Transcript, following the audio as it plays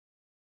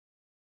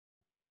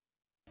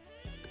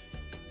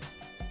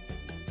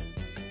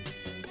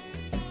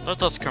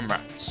Let us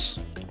commence.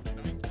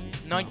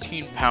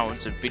 19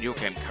 pounds of video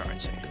game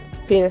currency.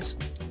 Penis.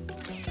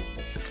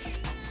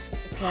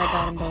 It's okay, I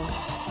got them both.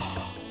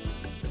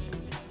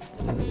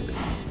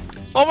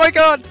 Oh my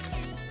god!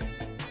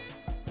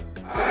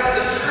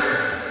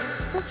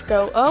 Let's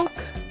go, Oak.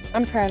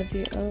 I'm proud of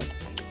you, Oak.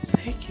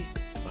 Thank you.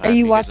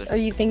 Are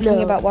you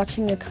thinking about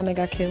watching the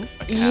Kamigaku?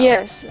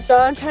 Yes. So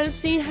I'm trying to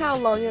see how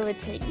long it would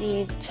take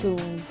me to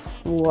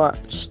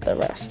watch the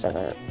rest of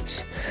it.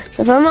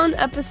 So if I'm on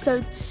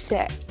episode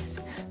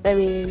 6, that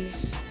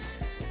means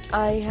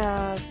I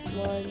have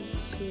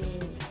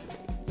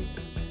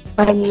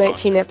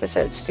 19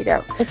 episodes to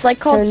go. It's like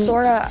called So-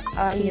 Sora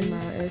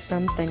Ayama or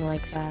something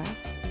like that.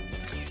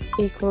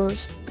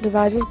 Equals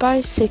divided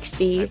by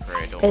 60.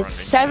 It's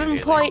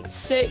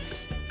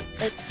 7.6.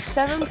 It's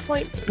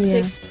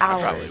 7.6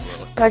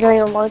 hours. Like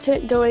I watch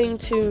it going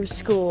to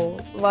school,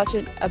 watch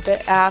it a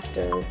bit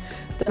after.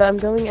 Then I'm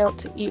going out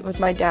to eat with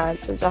my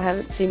dad since I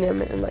haven't seen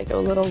him in like a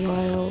little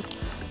while.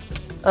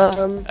 I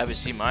haven't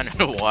seen mine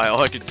in a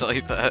while, I can tell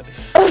you that.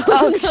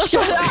 Oh,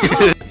 shut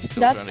up!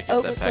 That's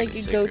Oak's like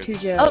a go-to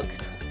joke.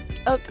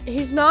 Oak,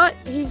 he's not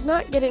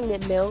getting the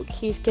milk.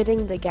 He's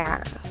getting the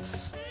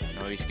gas.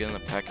 No, he's getting a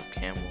pack of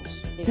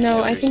camels.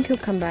 No, I think he'll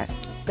come back.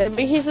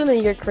 Maybe he's in the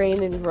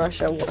Ukraine and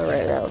Russia war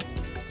right now.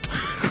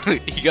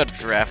 He got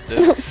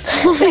drafted.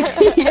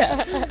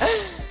 Yeah.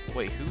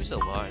 Wait, who's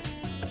alive?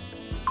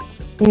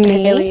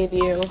 Me? Haley and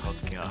you. Oh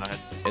god.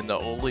 And the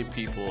only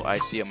people I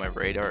see on my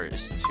radar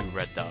is 2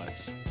 red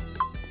dots.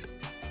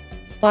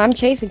 Well, I'm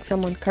chasing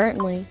someone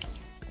currently.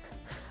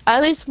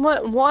 At least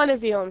one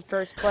of you in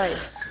first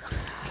place.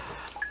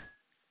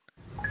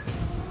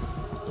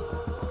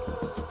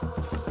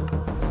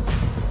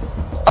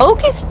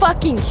 Oak is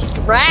fucking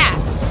strapped.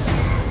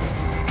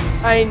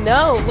 I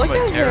know. Look I'm a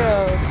at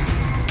terror. him.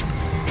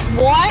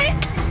 What?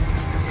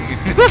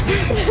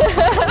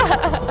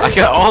 I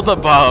got all the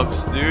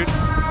bobs, dude.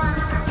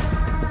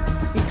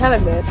 You kind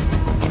of missed.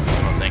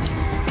 Oh, thank you.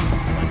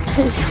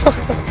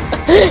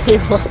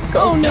 You're welcome.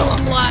 Oh no,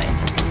 I'm lying.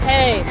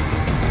 Hey.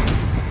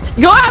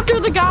 Go after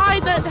the guy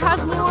that has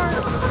more.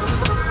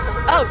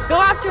 Oh, go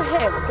after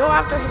him. Go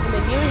after him. And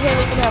then you and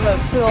Haley can have a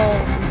full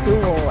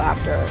duel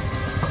after.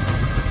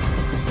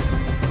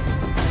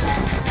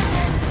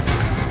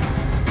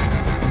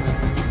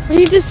 What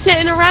are you just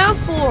sitting around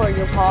for,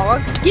 you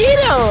hog? Get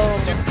him!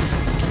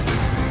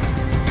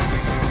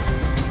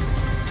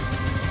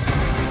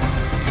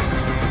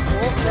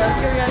 Well, that's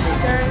your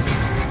guys' turn.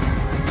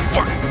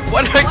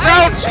 What did I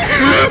crouch?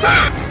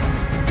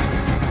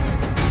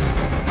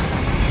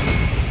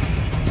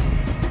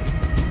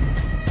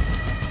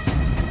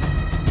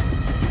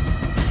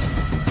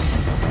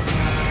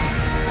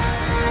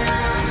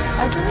 I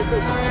feel like we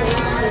should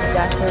change the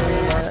death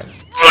arena.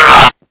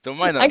 Don't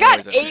mind that I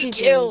got noise, 8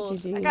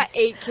 kills. GG. I got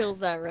 8 kills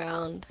that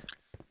round.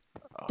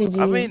 GG.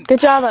 I mean, good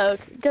job, Oak.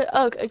 Good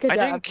job. I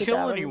didn't Good kill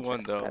job.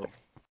 anyone though.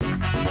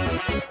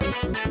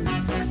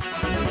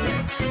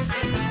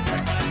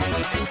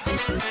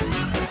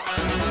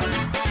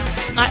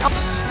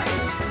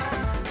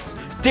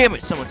 Damn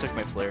it! Someone took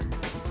my flare.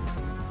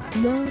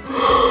 No.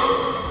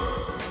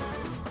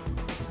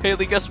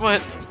 Haley, guess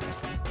what?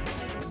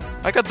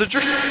 I got the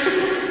drink.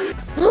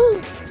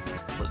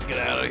 Let's get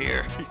out of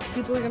here.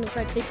 People are gonna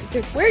try to take the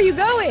trip. Where are you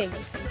going?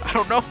 I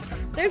don't know.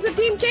 There's a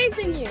team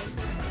chasing you.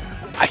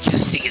 I can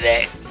see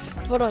that.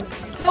 Hold on.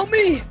 Help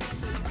me.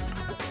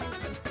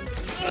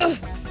 I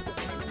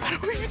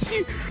don't even see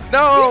you.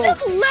 No. You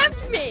just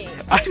left me.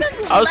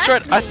 I was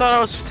trying. I thought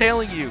I was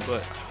tailing you,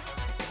 but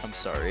I'm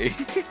sorry.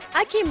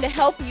 I came to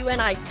help you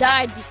and I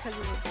died because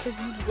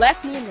you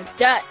left me in the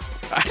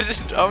dust. I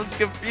was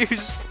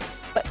confused.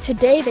 But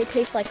today they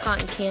taste like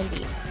cotton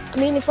candy. I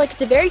mean, it's like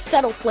it's a very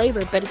subtle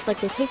flavor, but it's like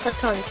they taste like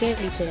cotton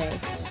candy today.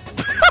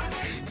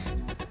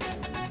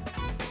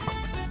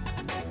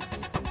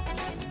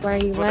 Why are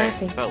you What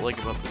laughing? I felt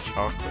like about the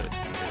chocolate.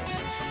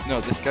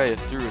 No, this guy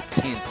threw a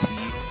TNT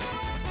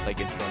like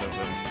in front of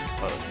him,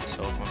 caught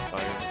himself on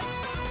fire.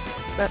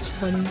 That's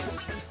funny.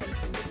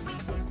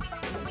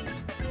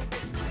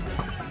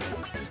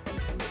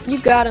 You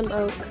got him,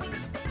 Oak.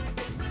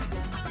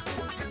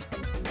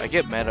 I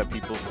get mad at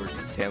people for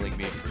tailing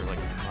me for like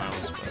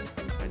miles, but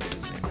I did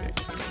the same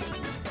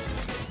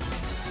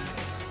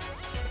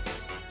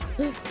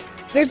thing.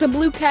 There's a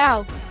blue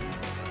cow.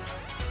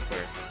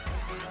 Where?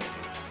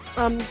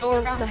 Go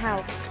around the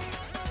house.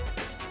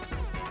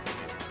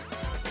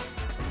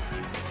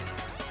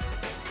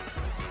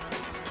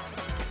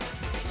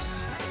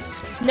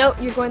 No,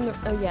 you're going the.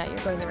 Oh yeah, you're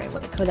going the right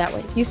way. Go that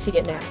way. You see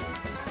it now.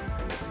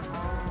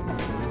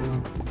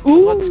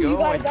 Ooh, Let's go. You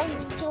got a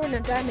diamond sword and a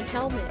diamond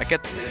helmet. I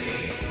get.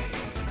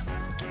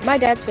 My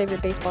dad's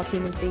favorite baseball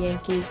team is the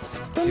Yankees.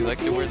 Does he like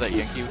to wear that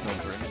Yankee with no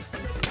brim?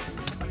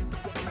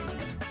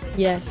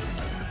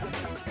 Yes.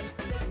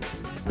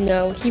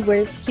 No, he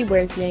wears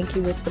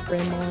Yankee with the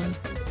brim on.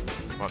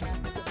 Fuck.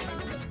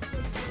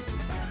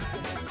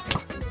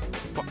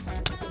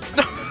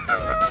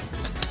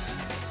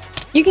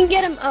 You can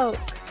get him, Oak.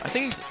 I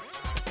think he's.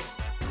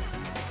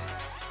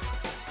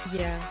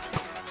 Yeah.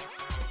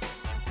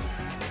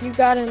 You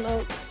got him,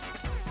 Oak.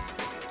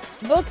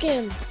 Book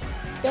him.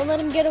 Don't let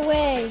him get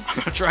away.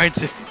 I'm trying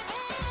to.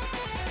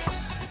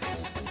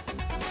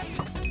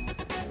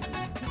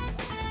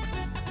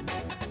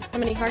 How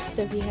many hearts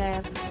does he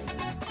have? I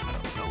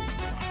don't know.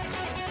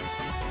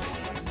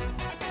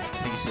 I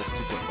think he says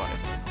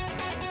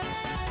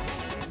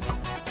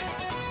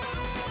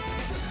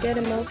 2.5. Get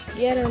him, Oak.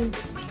 Get him.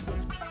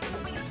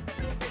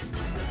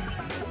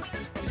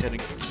 He's heading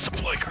for the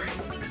supply crate.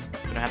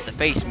 You're gonna have to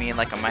face me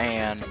like a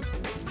man.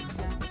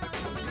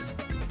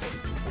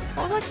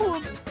 Oh my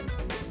god.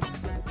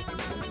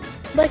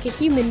 Like a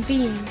human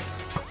being.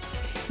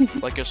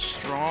 Like a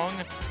strong,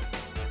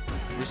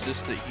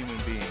 resistant human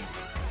being.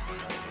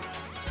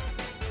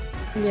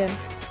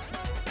 Yes.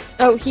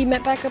 Oh, he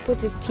met back up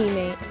with his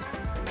teammate.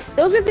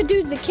 Those are the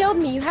dudes that killed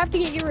me. You have to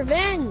get your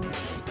revenge.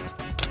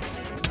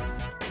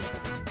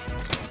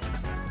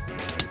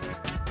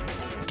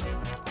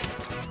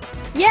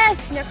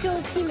 Yes! Now kill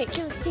his teammate.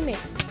 Kill his teammate.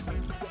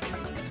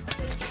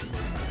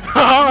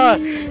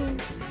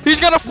 He's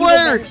got a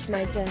flare! You avenged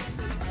my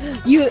death.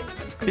 You.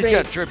 He's Great.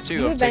 got drip too.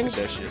 You I'm taking avenged.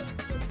 that shit.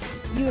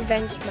 You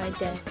avenged my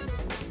death.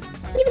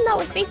 Even though it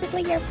was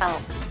basically your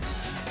fault.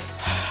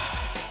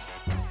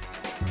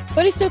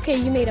 But it's okay,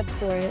 you made up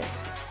for it.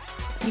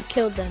 You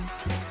killed them.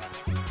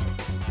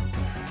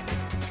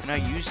 Can I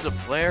use the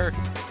flare?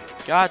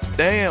 God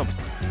damn!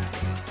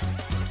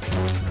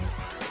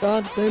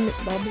 God damn it,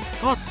 Bobby.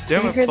 God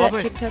damn Have it, you heard Bobby!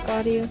 that TikTok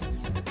audio?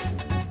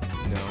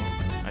 No,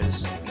 I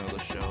just know the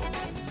show.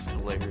 It's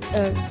hilarious.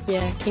 Oh,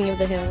 yeah, King of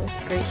the Hill.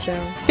 It's a great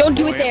show. Don't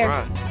do it there!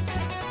 Right.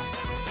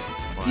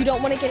 You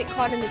don't want to get it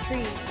caught in the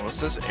tree. Well, it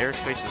says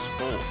airspace is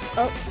full.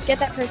 Oh, get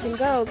that person.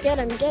 Go. Get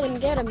him, get him,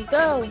 get him.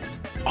 Go.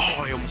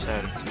 Oh, I almost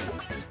had him too.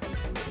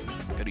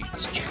 Gotta eat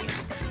this chicken.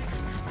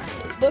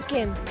 Book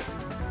him.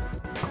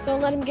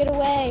 Don't let him get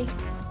away.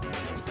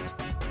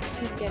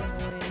 He's getting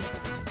away.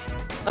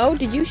 Oh,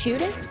 did you shoot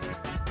him?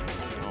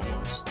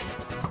 Almost.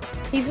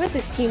 He's with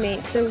his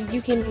teammates, so you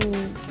can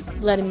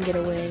let him get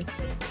away.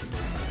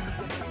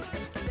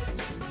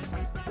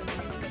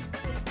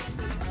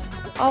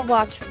 I'll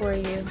watch for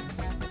you.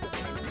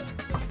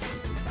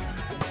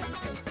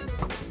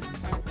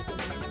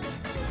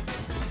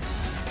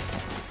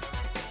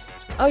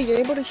 Oh, you're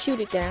able to shoot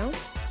it down?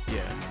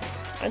 Yeah.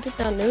 I did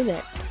not know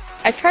that.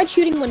 I tried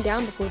shooting one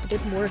down before, but it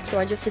didn't work, so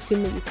I just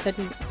assumed that you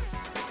couldn't.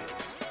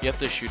 You have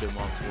to shoot it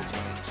multiple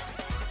times.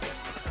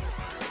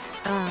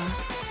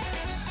 Ah.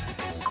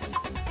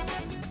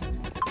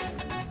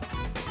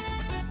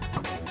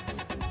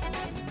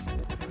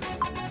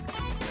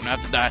 I'm gonna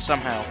have to die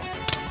somehow.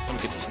 Let me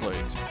get those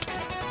legs.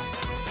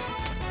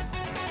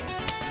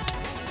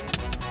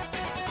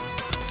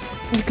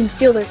 You can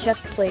steal their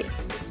chest plate.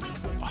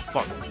 Oh,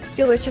 fuck.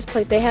 Steal their chest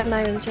plate. They have an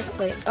iron chest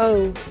plate.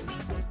 Oh.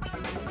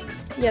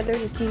 Yeah,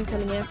 there's a team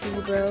coming after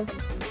you, bro.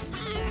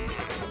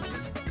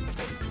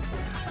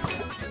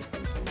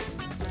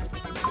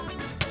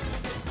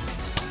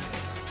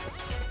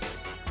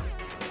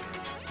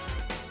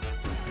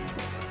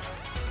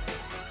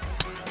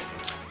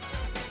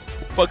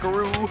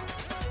 Buckaroo.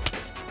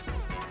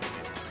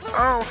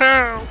 Oh,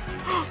 hell.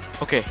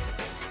 Okay.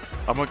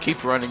 I'm gonna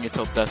keep running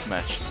until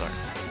deathmatch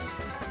starts.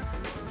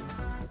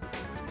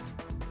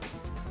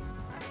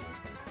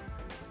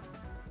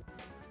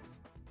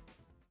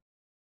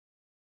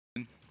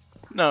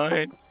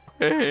 9,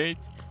 8,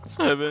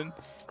 7,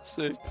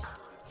 6,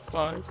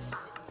 5,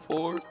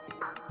 4,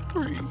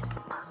 3,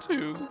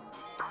 2,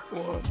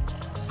 1.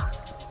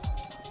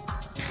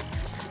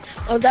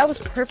 Oh, that was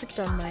perfect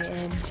on my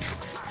end.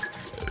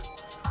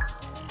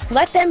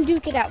 Let them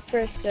duke it out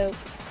first, though.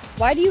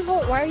 Why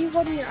are you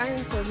holding your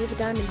iron sword? You have a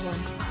diamond one.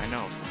 I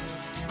know.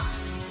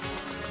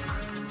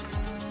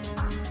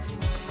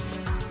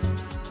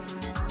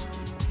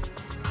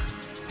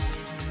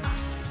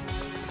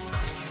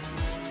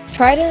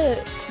 Try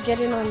to get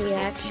in on the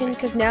action,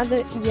 cause now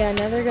they're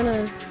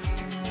gonna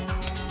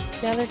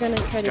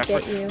try to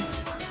get you.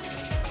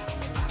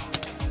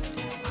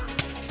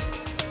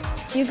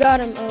 You got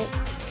him. Oh.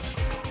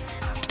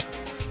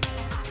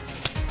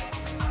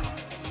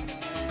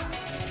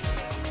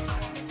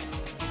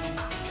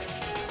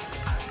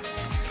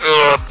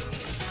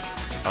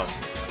 Oh,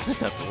 I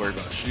have to worry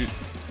about shoot.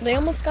 They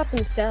almost got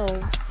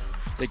themselves.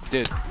 They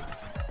did.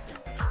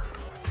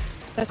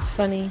 That's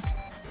funny.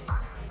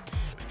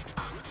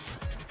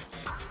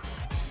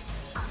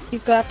 You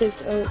got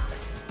this, Oak.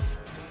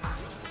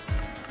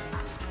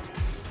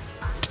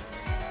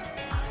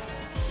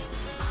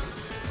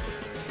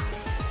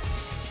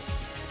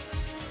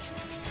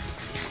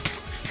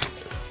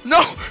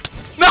 No!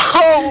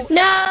 No!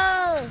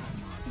 No!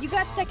 You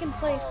got second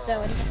place,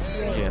 though, and that's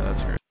great. Yeah,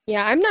 that's great.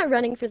 Yeah, I'm not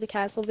running for the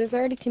castle. There's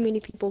already too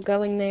many people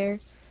going there.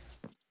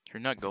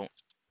 You're not going.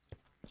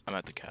 I'm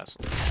at the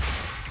castle.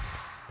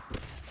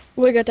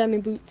 Oh, I got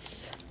diamond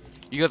boots.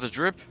 You got the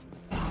drip?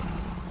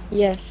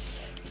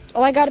 Yes.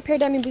 Oh, I got a pair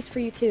of diamond boots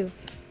for you, too.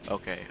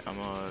 Okay, I'm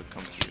gonna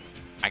come to you.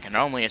 I can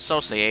only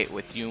associate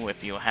with you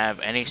if you have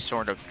any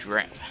sort of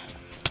drip.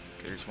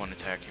 There's one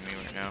attacking me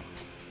right now.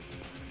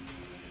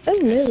 Oh, I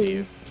see no.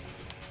 you.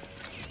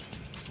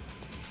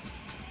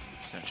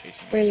 not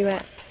chasing me. Where are you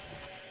at?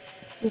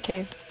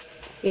 Okay.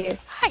 Here.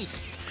 Hi!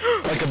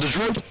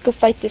 Let's go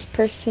fight this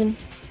person.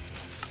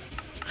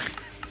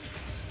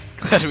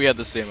 Glad we had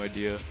the same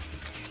idea.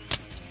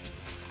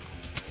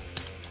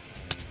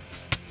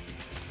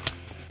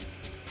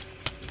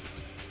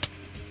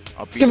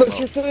 I'll beat Give him us up.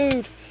 your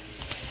food!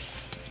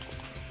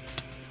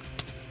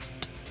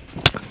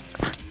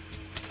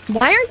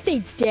 Why aren't they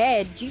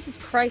dead? Jesus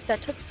Christ,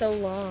 that took so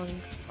long.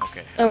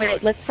 Okay. Oh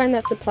wait, let's find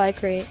that supply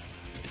crate.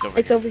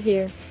 It's over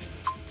here. Over here.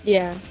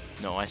 Yeah.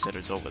 No, I said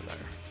it's over there.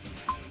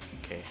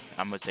 Okay,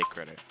 I'm gonna take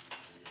credit.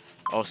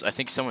 Oh, so I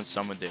think someone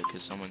summoned it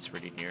because someone's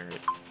pretty near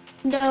it.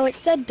 No, it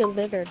said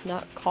delivered,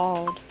 not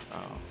called.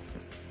 Oh.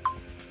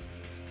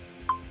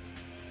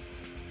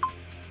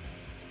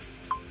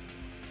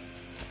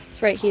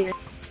 It's right here.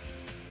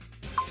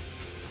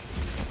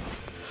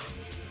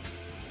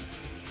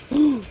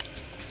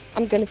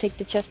 I'm gonna take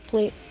the chest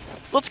plate.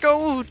 Let's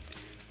go!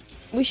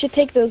 We should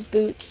take those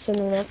boots so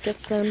no one else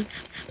gets them.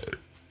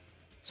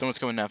 Someone's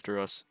coming after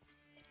us.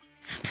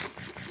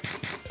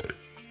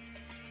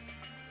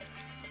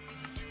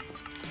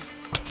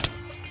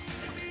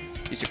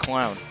 He's a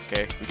clown.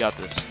 Okay, we got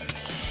this.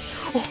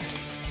 Oh.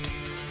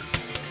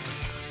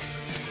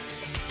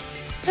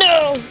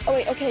 No! Oh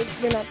wait, okay,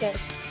 you're not dead.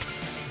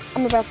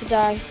 I'm about to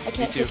die. I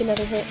can't take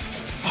another hit.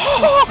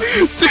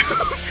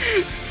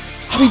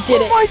 We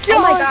did it. My God.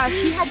 Oh my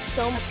gosh, he had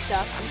so much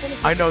stuff. I'm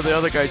gonna I know the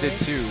other guy did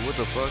too. What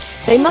the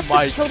fuck? They must Oh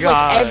have my killed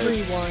God. like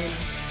everyone.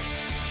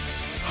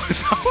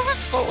 That was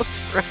so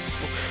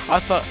stressful. I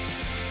thought,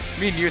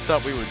 me and you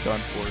thought we were done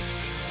for.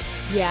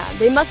 Yeah,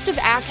 they must have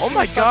actually Oh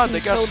my God, they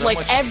got killed so like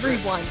much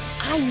everyone.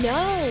 I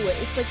know.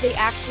 It's like they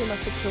actually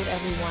must have killed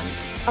everyone.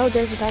 Oh,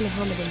 there's a diamond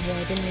helmet in here.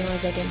 I didn't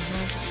realize I didn't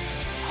have it.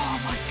 Oh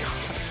my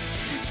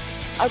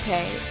God.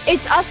 Okay,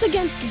 it's us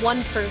against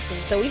one person,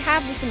 so we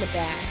have this in the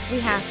bag. We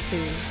have to.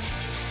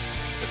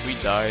 If we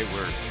die,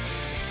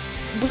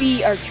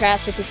 We are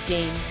trash at this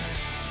game.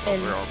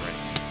 And we're already.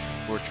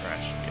 We're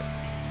trash.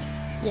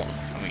 Yeah.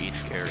 yeah. I'm gonna eat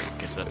the carrot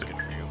because that's good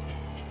for you.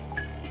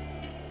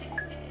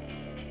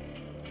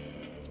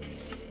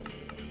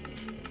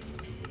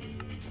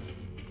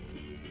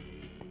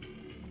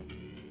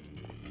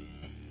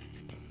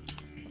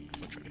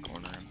 I'll try to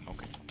corner him.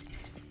 Okay.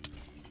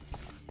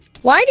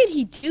 Why did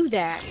he do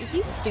that? Is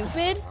he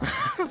stupid?